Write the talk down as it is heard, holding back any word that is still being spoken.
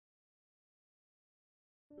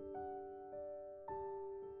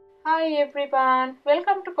Hi everyone,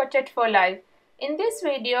 welcome to Crochet for Life. In this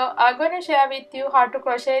video, I'm going to share with you how to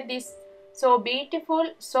crochet this so beautiful,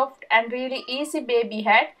 soft and really easy baby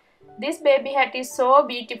hat. This baby hat is so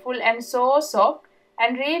beautiful and so soft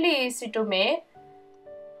and really easy to make.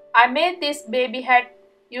 I made this baby hat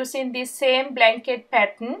using this same blanket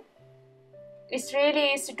pattern. It's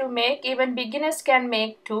really easy to make, even beginners can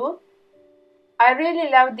make too. I really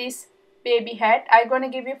love this baby hat. I'm going to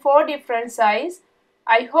give you 4 different sizes.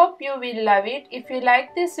 I hope you will love it. If you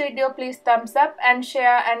like this video, please thumbs up and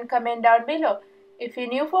share and comment down below. If you're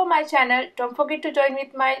new for my channel, don't forget to join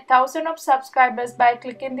with my 1000 of subscribers by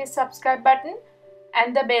clicking the subscribe button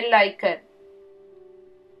and the bell icon.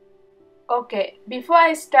 Okay, before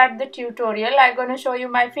I start the tutorial, I'm going to show you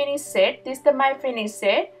my finished set. This is my finished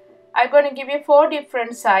set. I'm going to give you 4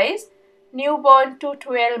 different sizes, newborn to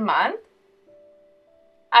 12 months.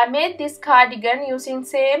 I made this cardigan using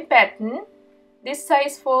same pattern. This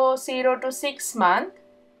size for 0 to 6 months.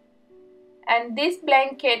 And this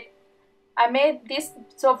blanket, I made this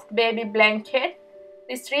soft baby blanket.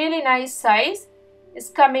 This really nice size is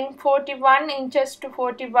coming 41 inches to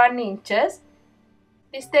 41 inches.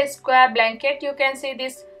 This is the square blanket. You can see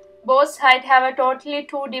this both sides have a totally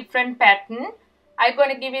 2 different pattern. I'm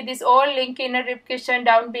going to give you this all link in a description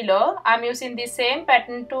down below. I'm using the same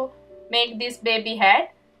pattern to make this baby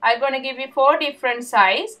hat. I'm going to give you 4 different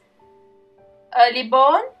sizes. Early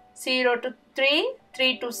born, 0 to 3,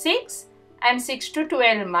 3 to 6 and 6 to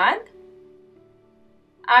 12 months.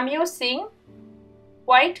 I'm using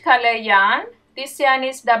white color yarn. This yarn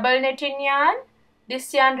is double netting yarn.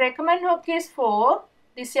 This yarn recommend hook is 4.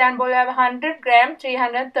 This yarn will have 100 gram,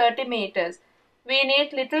 330 meters. We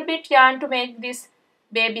need little bit yarn to make this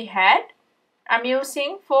baby hat. I'm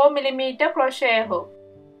using 4 millimeter crochet hook.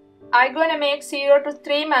 I'm going to make 0 to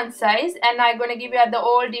 3 month size and I'm going to give you the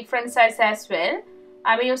all different size as well.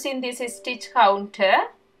 I'm using this stitch counter.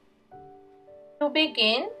 To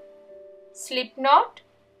begin, slip knot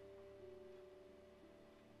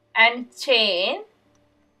and chain.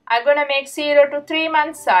 I'm going to make 0 to 3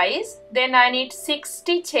 month size. Then I need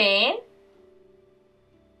 60 chain.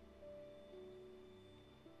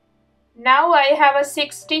 Now I have a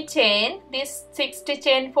 60 chain. This 60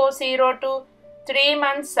 chain for 0 to 3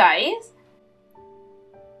 month size.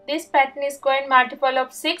 This pattern is going multiple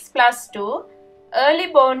of 6 plus 2. Early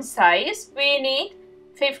born size, we need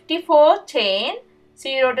 54 chain,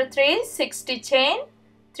 0 to 3, 60 chain,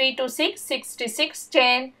 3 to 6, 66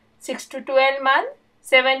 chain, 6 to 12 month,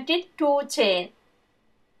 72 chain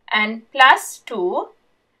and plus 2.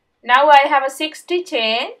 Now I have a 60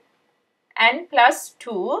 chain and plus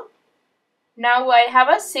 2. Now I have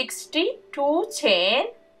a 62 chain.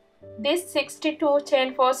 This 62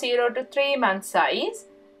 chain for 0 to 3 month size.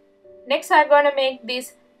 Next I'm going to make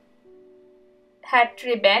this hat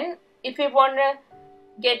ribbon. If you want to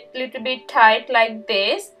get little bit tight like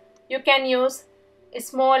this, you can use a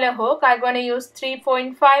smaller hook. I'm going to use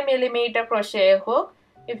 3.5 millimeter crochet hook.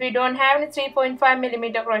 If you don't have a 3.5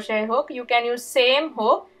 millimeter crochet hook, you can use same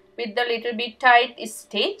hook with the little bit tight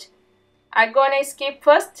stitch. I'm going to skip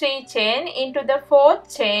first 3 chain into the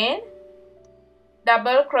 4th chain,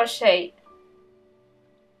 double crochet.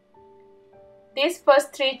 This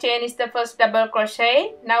first 3 chain is the first double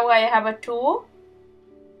crochet. Now I have a 2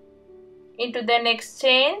 into the next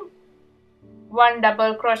chain, 1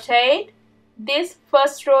 double crochet. This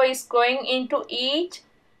first row is going into each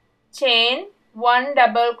chain 1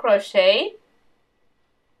 double crochet.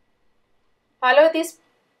 Follow this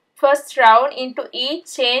first round into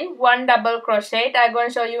each chain 1 double crochet. I'm going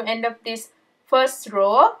to show you end of this first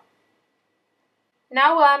row.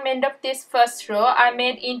 Now I'm end of this first row. I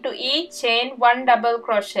made into each chain 1 double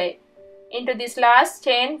crochet. Into this last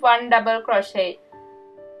chain 1 double crochet.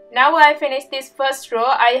 Now I finish this first row.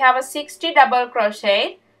 I have a 60 double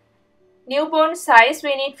crochet. Newborn size,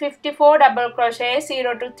 we need 54 double crochet,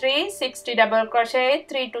 0 to 3, 60 double crochet,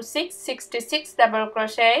 3 to 6, 66 double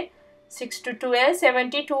crochet, 6 to 12,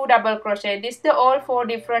 72 double crochet. This is the all 4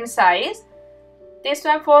 different size. This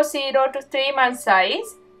one for 0 to 3 month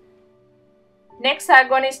size. Next I'm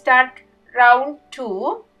going to start round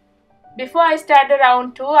 2. Before I start the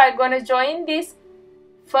round 2, I'm going to join this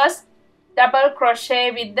first double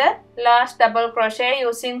crochet with the last double crochet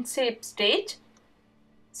using slip stitch.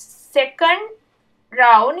 Second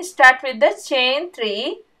round, start with the chain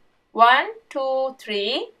 3, 1, 2,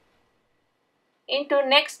 3. Into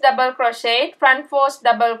next double crochet, front force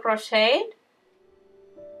double crochet.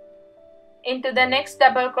 Into the next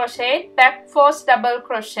double crochet, back force double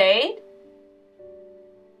crochet.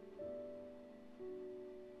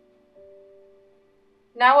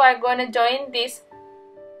 Now I'm going to join this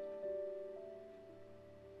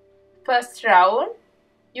first round.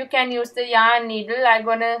 You can use the yarn needle. I'm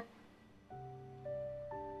gonna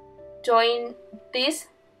join this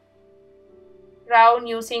round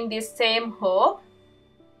using this same hook.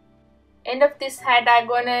 End of this hat, I'm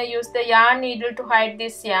gonna use the yarn needle to hide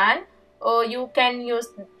this yarn, or you can use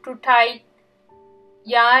to tie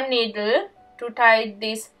yarn needle to tie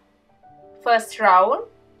this first round.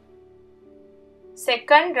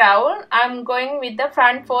 Second round, I'm going with the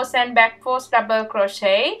front force and back force double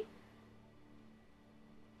crochet.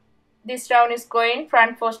 This round is going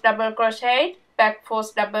front force double crochet, back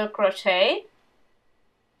force double crochet,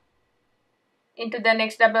 into the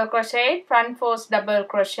next double crochet, front force double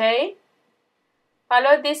crochet.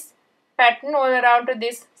 Follow this pattern all around to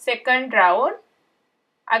this second round.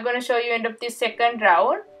 I'm going to show you end of this second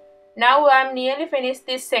round. Now I'm nearly finished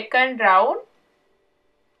this second round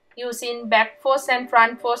using back force and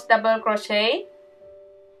front force double crochet,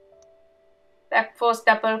 back force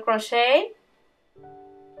double crochet,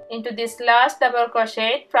 into this last double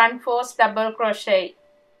crochet, front force double crochet.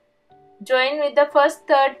 Join with the first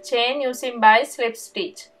third chain using by slip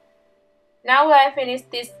stitch. Now I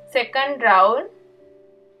finished this second round.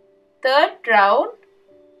 Third round,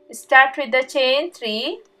 start with the chain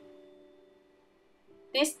 3.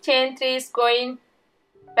 This chain 3 is going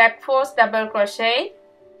back force double crochet,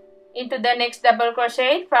 into the next double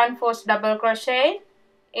crochet, front force double crochet,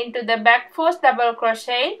 into the back force double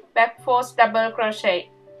crochet, back force double crochet.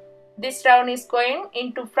 This round is going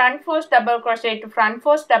into front force double crochet to front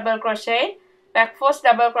force double crochet, back force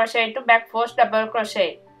double crochet to back force double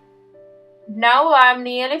crochet. Now I am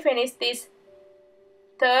nearly finished this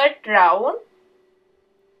third round.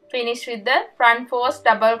 Finish with the front force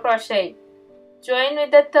double crochet. Join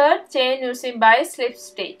with the third chain using by slip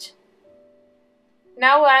stitch.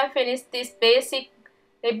 Now I have finished this basic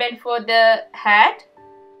ribbon for the hat.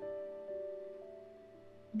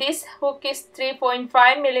 This hook is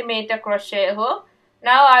 3.5mm crochet hook.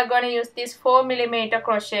 Now I'm going to use this 4mm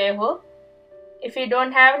crochet hook. If you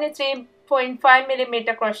don't have any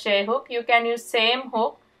 3.5mm crochet hook, you can use same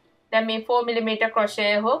hook. That means 4mm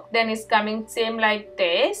crochet hook. Then it's coming same like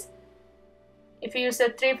this. If you use a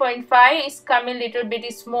 3.5, it's coming little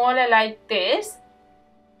bit smaller like this.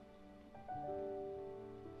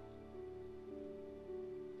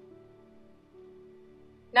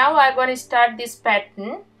 Now I'm going to start this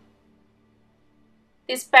pattern.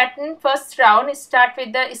 This pattern first round, start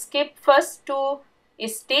with the skip first 2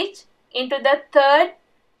 stitch, into the third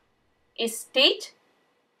stitch,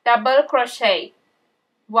 double crochet.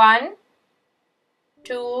 1,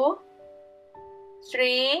 2,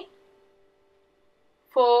 3,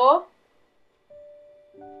 4,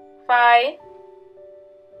 5,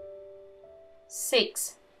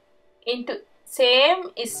 6. Into same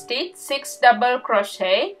stitch, 6 double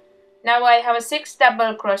crochet. Now I have a 6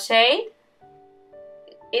 double crochet.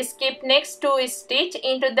 Skip next 2 stitch,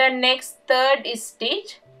 into the next third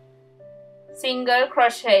stitch, single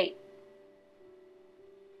crochet.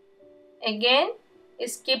 Again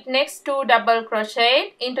skip next 2 double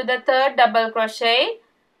crochet, into the third double crochet,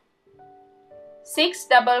 6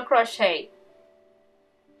 double crochet.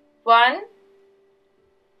 1,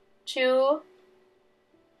 2,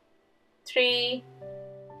 3,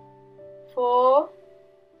 4,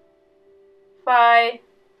 5,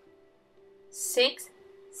 6.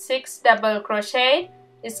 6 double crochet,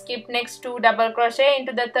 skip next 2 double crochet,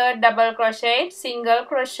 into the third double crochet, single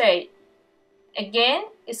crochet. Again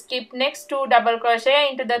skip next 2 double crochet,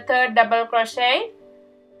 into the third double crochet,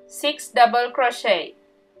 6 double crochet.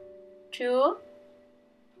 2,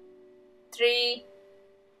 3,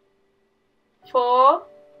 4,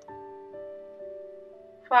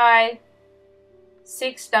 5,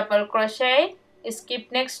 6 double crochet,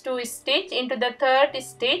 skip next 2 stitch, into the third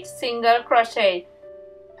stitch, single crochet.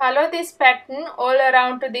 Follow this pattern all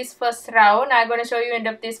around to this first round. I'm going to show you end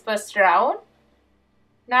of this first round.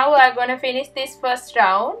 Now I'm going to finish this first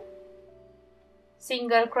round.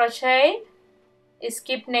 Single crochet,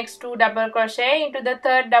 skip next 2 double crochet, into the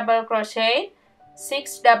third double crochet,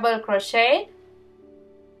 6 double crochet.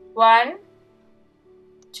 1,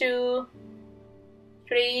 2,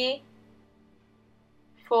 3,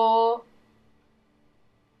 4,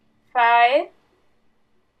 5,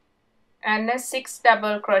 and a 6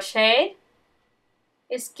 double crochet.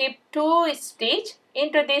 Skip 2 stitch,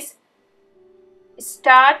 into this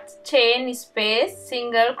start chain space,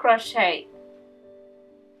 single crochet.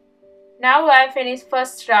 Now I finished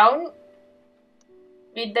first round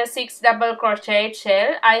with the 6 double crochet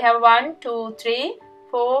shell. I have 1, 2, 3,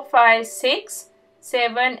 4, 5, 6,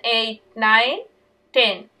 7, 8, 9,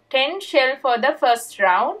 10. 10 shell for the first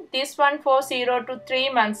round. This one for 0 to 3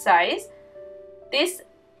 month size. This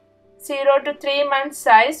 0 to 3 months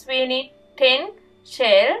size, we need 10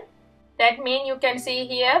 shell. That means you can see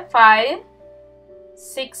here 5,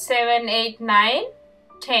 6, 7, 8, 9,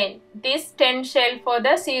 10. This 10 shell for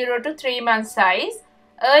the 0 to 3 months size.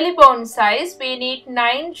 Early born size, we need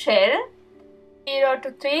 9 shell. 0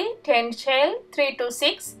 to 3, 10 shell. 3 to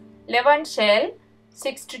 6, 11 shell.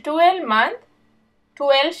 6 to 12 month,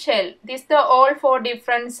 12 shell. These are all 4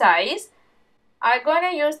 different size. I'm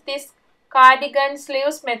gonna use this cardigan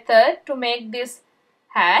sleeves method to make this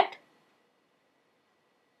hat.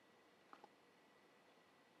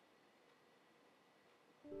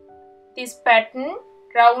 This pattern,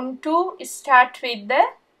 round 2, start with the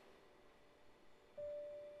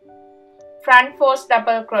front force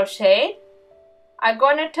double crochet. I'm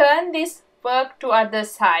gonna turn this work to other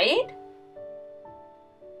side.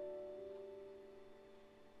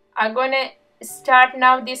 I'm gonna start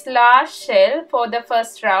now this last shell for the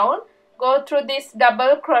first round. Go through this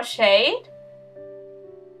double crochet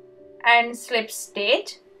and slip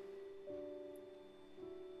stitch.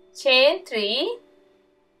 Chain 3,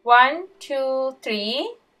 1, 2,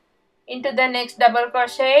 3 into the next double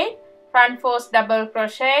crochet, front force double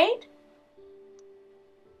crochet,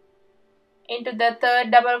 into the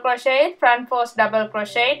third double crochet, front force double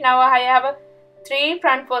crochet. Now I have 3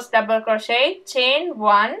 front force double crochet, chain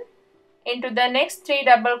 1 into the next 3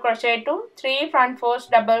 double crochet to 3 front force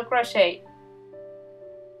double crochet.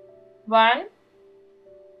 1,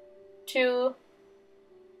 2,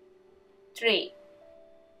 3.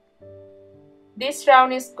 This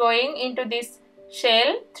round is going into this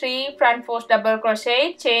shell, 3 front force double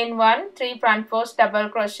crochet, chain 1, 3 front force double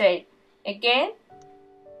crochet. Again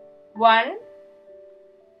 1,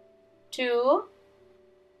 2,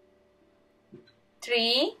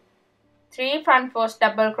 3, 3 front force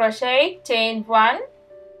double crochet, chain 1,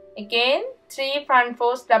 again 3 front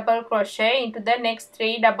force double crochet into the next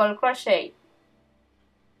 3 double crochet.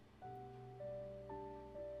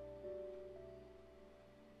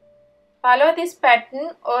 Follow this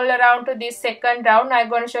pattern all around to this second round. I'm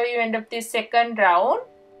going to show you end of this second round.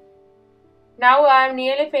 Now I am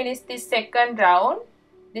nearly finished this second round.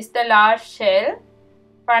 This is the last shell.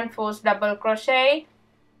 Front force double crochet,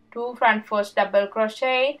 2 front force double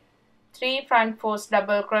crochet, 3 front force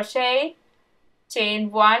double crochet,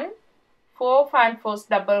 chain 1, 4 front force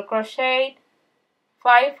double crochet,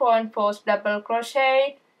 5 front force double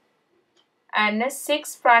crochet and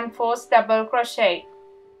 6 front force double crochet.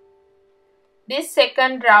 This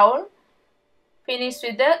second round finish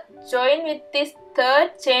with the join with this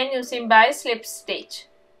third chain using by slip stitch.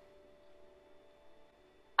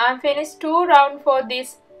 I finished 2 rounds for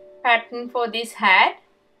this pattern for this hat.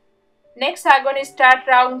 Next I am going to start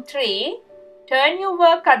round 3. Turn your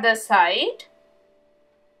work other side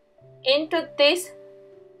into this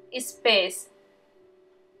space.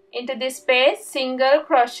 Into this space, single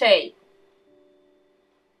crochet.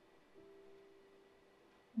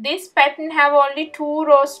 This pattern have only 2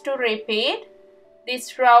 rows to repeat.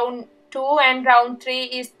 This round 2 and round 3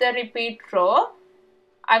 is the repeat row.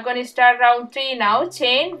 I'm going to start round 3 now.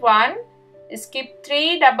 Chain 1, skip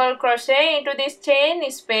 3 double crochet into this chain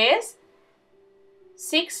space,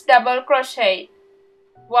 6 double crochet,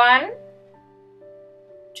 1,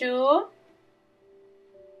 2,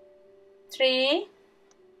 3,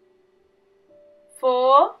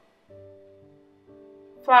 4,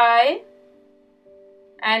 5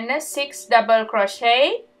 and 6 double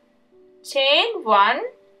crochet, chain 1,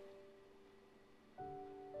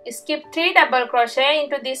 skip 3 double crochet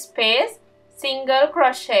into this space, single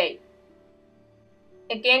crochet.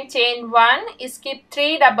 Again chain 1, skip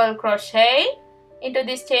 3 double crochet into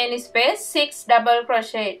this chain space, 6 double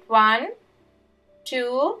crochet, 1,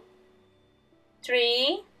 2,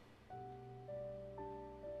 3,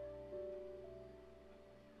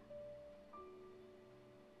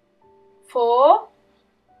 4,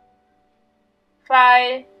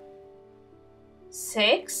 5,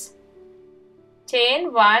 6,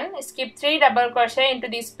 chain 1, skip 3 double crochet into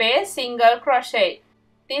this space, single crochet.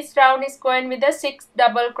 This round is going with the 6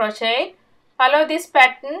 double crochet. Follow this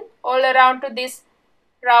pattern all around to this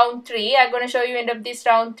round 3. I'm going to show you end of this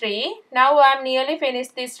round 3. Now I'm nearly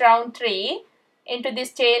finished this round 3. Into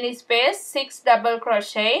this chain space, 6 double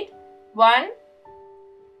crochet, 1,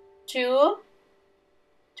 2,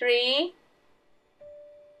 3,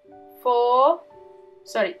 4,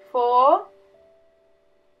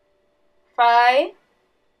 5,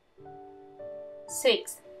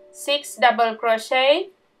 6, 6 double crochet,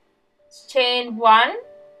 chain 1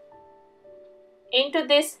 into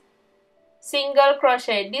this single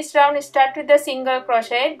crochet. This round start with the single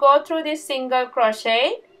crochet, go through this single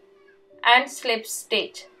crochet and slip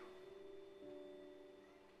stitch.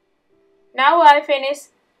 Now I finish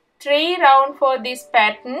 3 rounds for this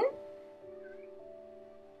pattern.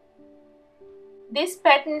 This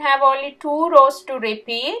pattern have only 2 rows to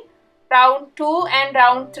repeat. Round 2 and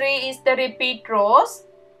round 3 is the repeat rows.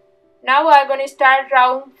 Now I am going to start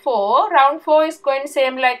round 4. Round 4 is going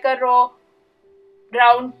same like a row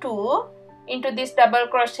round 2. Into this double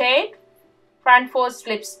crochet, front 4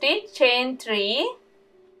 slip stitch, chain 3.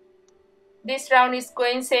 This round is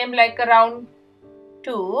going same like a round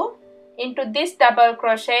 2. Into this double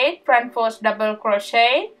crochet, front 4 double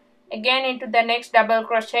crochet. Again into the next double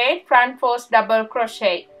crochet, front 4 double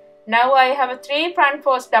crochet. Now I have a 3 front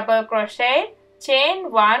 4 double crochet, chain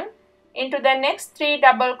 1, into the next 3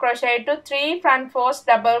 double crochet to 3 front 4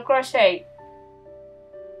 double crochet.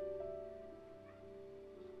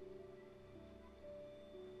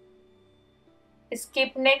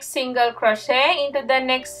 Skip next single crochet, into the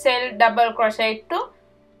next cell double crochet to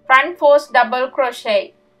front 4 double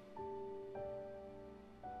crochet.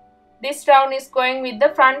 This round is going with the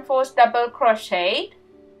front 4 double crochet.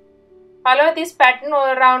 Follow this pattern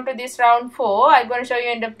all around to this round 4. I'm going to show you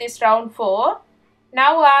end of this round 4.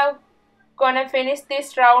 Now I'm going to finish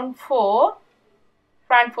this round 4.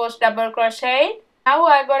 Front 4 double crochet. Now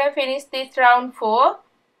I'm going to finish this round 4.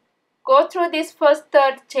 Go through this first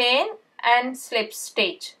third chain and slip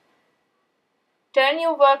stitch. Turn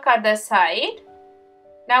your work other side.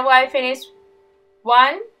 Now I finish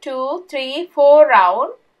 1, 2, 3, 4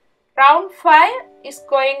 round. Round 5 is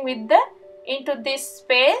going with the into this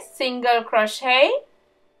space single crochet,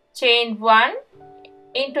 chain 1,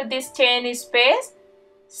 into this chain space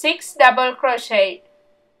 6 double crochet.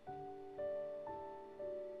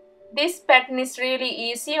 This pattern is really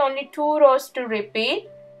easy, only 2 rows to repeat.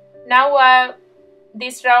 Now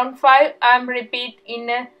this round 5 I am repeat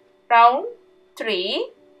in round 3,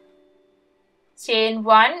 chain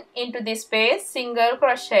 1 into this space single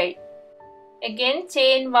crochet. Again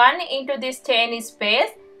chain 1 into this chain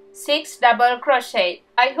space 6 double crochet.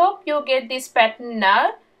 I hope you get this pattern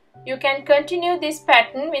now. You can continue this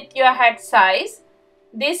pattern with your hat size.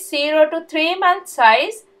 This 0 to 3 month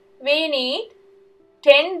size we need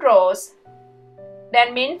 10 rows.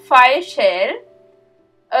 That means 5 shell.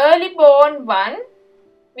 Early born one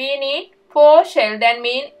we need 4 shell. That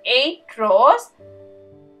means 8 rows.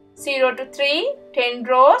 0 to 3 10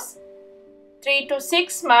 rows. 3 to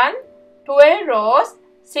 6 month 12 rows,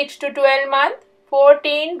 6 to 12 month,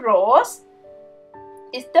 14 rows.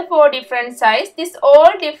 Is the 4 different size. This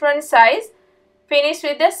all different size. Finish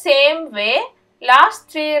with the same way. Last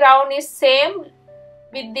 3 round is same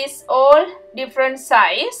with this all different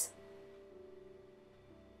size.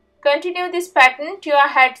 Continue this pattern to your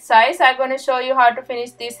hat size. I'm going to show you how to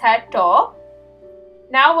finish this hat top.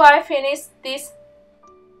 Now I finish this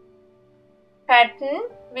pattern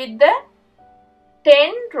with the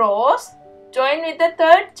 10 rows. Join with the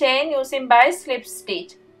third chain using by slip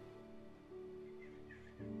stitch.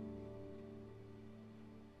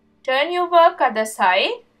 Turn your work other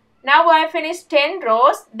side. Now I finish 10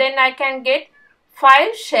 rows. Then I can get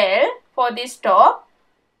 5 shell for this top.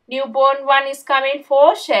 Newborn one is coming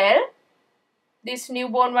 4 shell. This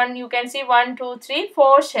newborn one you can see 1, 2, 3,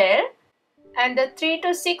 4 shell. And the 3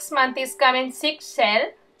 to 6 month is coming 6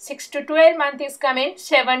 shell. 6 to 12 month is coming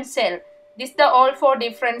 7 shell. This the all 4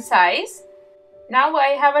 different size. Now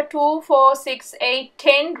I have a 2, 4, 6, 8,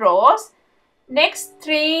 10 rows. Next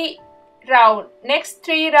 3 round. Next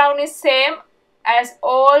 3 round is same as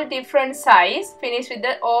all different size. Finish with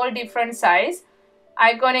the all different size.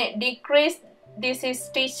 I'm gonna decrease this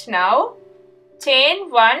stitch now.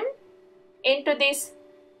 Chain 1 into this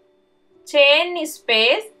chain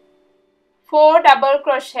space 4 double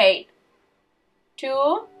crochet.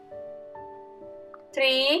 2,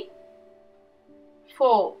 3,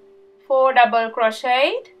 4. 4 double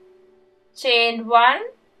crochet, chain 1,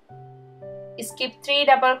 skip 3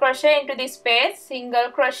 double crochet into this space, single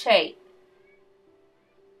crochet,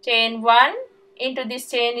 chain 1 into this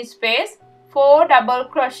chain space, 4 double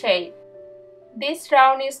crochet. This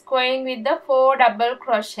round is going with the 4 double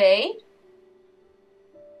crochet,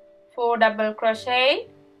 4 double crochet,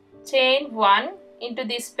 chain 1 into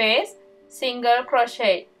this space, single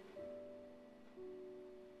crochet.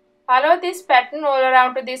 Follow this pattern all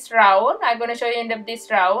around to this round. I'm going to show you end of this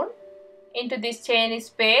round. Into this chain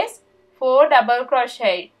space, 4 double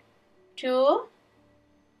crochet. 2,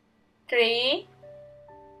 3,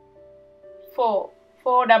 4.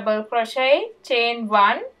 4 double crochet, chain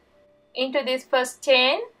 1. Into this first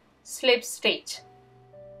chain, slip stitch.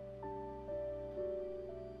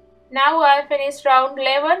 Now I finish round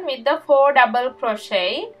 11 with the 4 double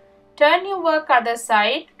crochet. Turn your work other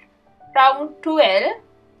side. Round 12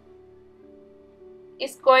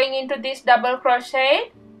 is going into this double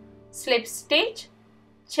crochet, slip stitch,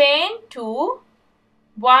 chain 2,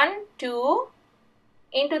 1, 2,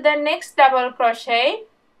 into the next double crochet,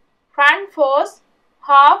 front force,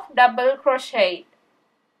 half double crochet.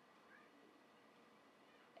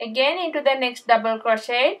 Again into the next double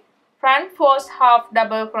crochet, front force, half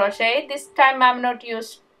double crochet. This time I am not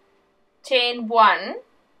used chain 1.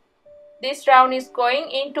 This round is going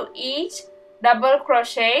into each double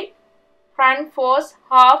crochet, front force,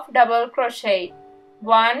 half double crochet.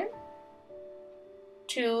 1,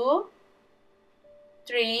 2,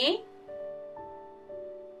 3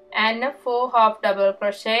 and 4 half double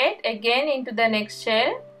crochet. Again into the next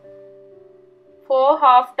shell, 4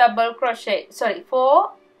 half double crochet,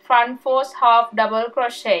 4 front force, half double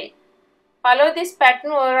crochet. Follow this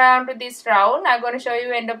pattern all around to this round. I'm going to show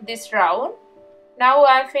you end of this round. Now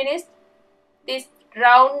I finished this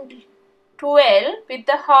round 12 with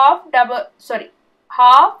the half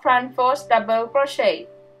front force double crochet.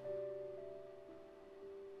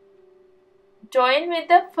 Join with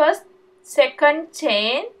the first second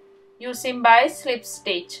chain using by slip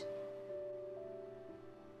stitch.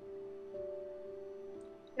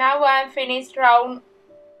 Now I have finished round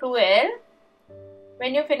 12.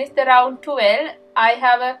 When you finish the round 12, I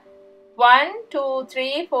have a 1, 2,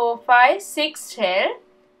 3, 4, 5, 6 shell.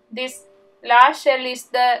 This last shell is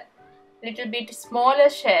the little bit smaller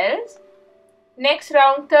shells. Next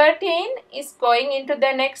round 13 is going into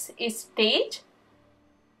the next stitch,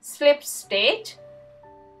 slip stitch.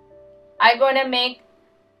 I'm gonna make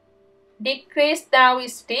decrease now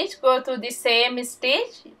stitch, go through the same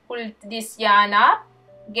stitch, pull this yarn up,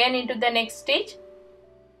 again into the next stitch.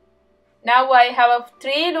 Now I have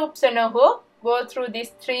 3 loops and a hook, go through these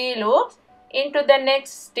 3 loops, into the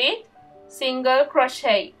next stitch, single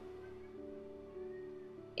crochet.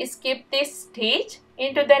 Skip this stitch,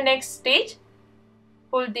 into the next stitch,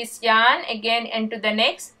 pull this yarn again into the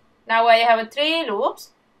next. Now I have 3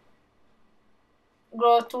 loops,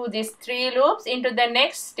 go through these 3 loops, into the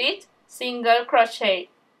next stitch, single crochet.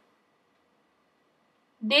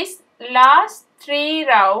 This last 3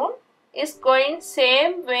 round is going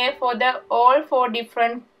same way for the all 4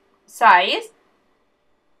 different size.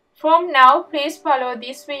 From now, please follow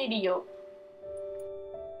this video.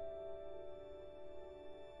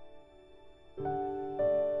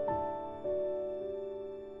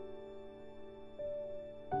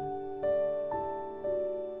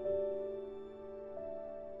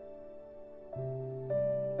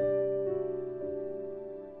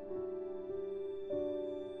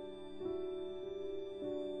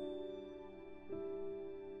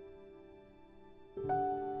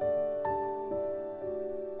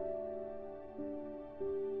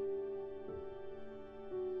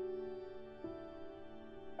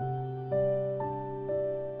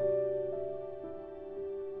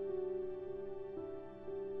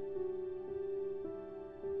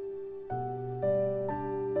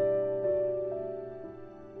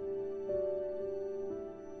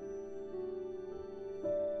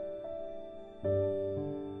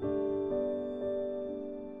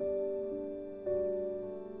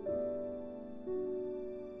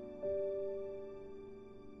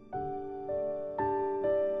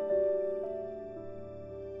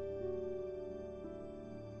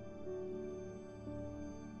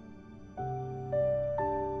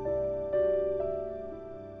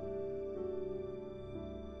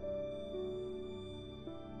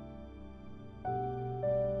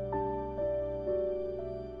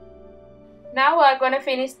 Now I'm going to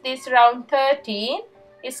finish this round 13.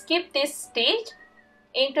 Skip this stitch,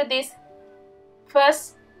 into this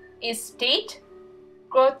first stitch,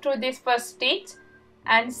 go through this first stitch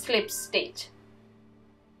and slip stitch.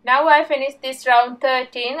 Now I finished this round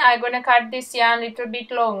 13. I'm going to cut this yarn a little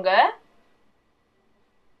bit longer.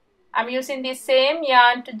 I'm using the same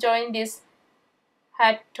yarn to join this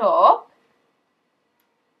hat top.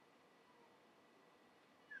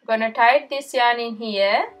 I'm going to tie this yarn in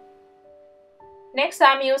here. Next,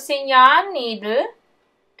 I'm using yarn needle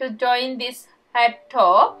to join this hat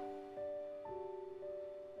top.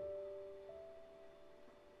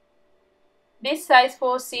 This size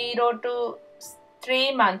for 0 to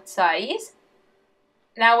 3 month size.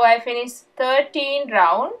 Now I finished 13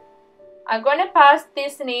 round. I'm going to pass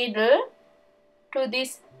this needle to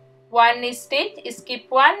this one stitch, skip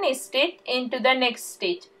one stitch into the next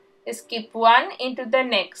stitch, skip one into the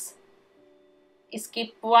next,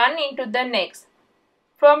 skip one into the next.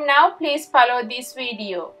 From now, please follow this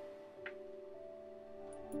video.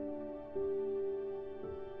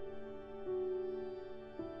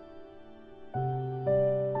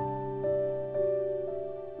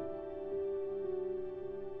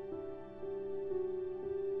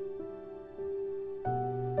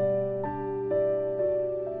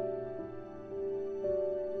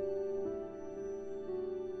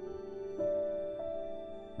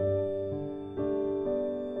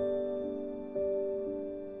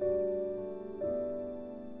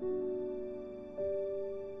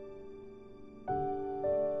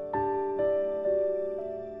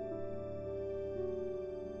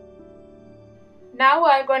 Now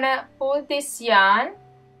I'm gonna pull this yarn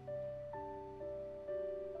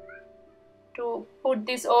to put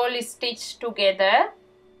this all stitch together.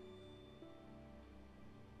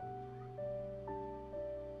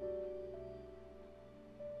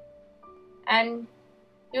 And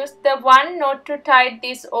use the one knot to tie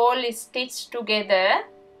this all stitch together.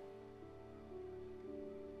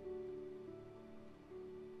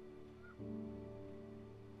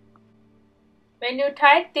 When you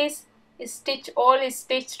tie this all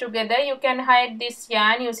stitch together, you can hide this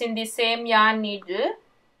yarn using the same yarn needle.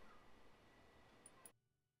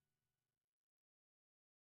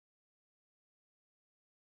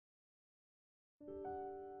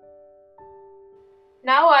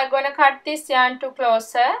 Now I'm gonna cut this yarn to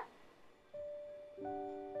closer.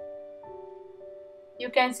 You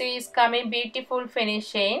can see it's coming beautiful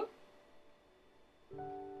finishing.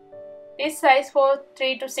 This size for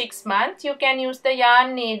 3 to 6 months. You can use the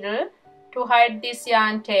yarn needle to hide this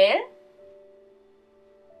yarn tail.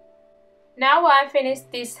 Now I finished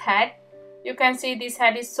this hat. You can see this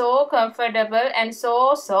hat is so comfortable and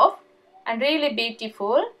so soft and really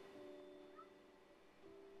beautiful.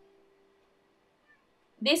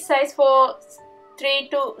 This size for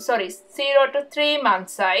 0 to 3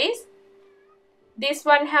 months size. This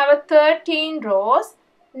one have a 13 rows.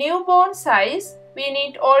 Newborn size, we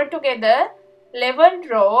need altogether 11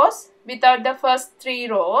 rows without the first 3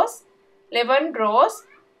 rows. 11 rows,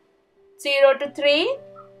 0 to 3,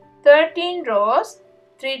 13 rows,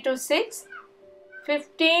 3 to 6,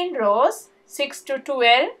 15 rows, 6 to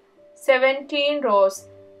 12, 17 rows.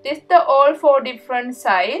 This is the all 4 different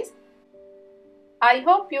size. I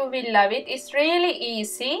hope you will love it. It's really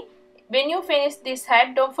easy. When you finish this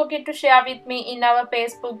hat, don't forget to share with me in our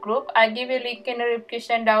Facebook group. I'll give you a link in the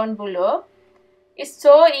description down below. It's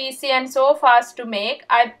so easy and so fast to make.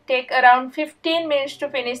 I take around 15 minutes to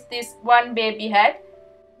finish this one baby hat.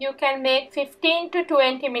 You can make 15 to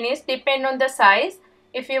 20 minutes depend on the size.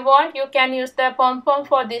 If you want, you can use the pom-pom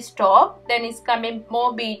for this top. Then it's coming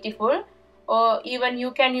more beautiful. Or even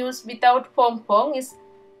you can use without pom-pom. It's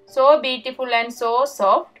so beautiful and so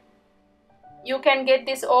soft. You can get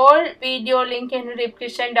this all video link in the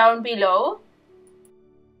description down below.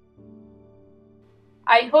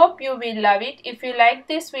 I hope you will love it. If you like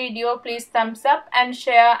this video, please thumbs up and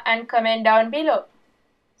share and comment down below.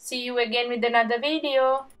 See you again with another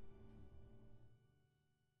video.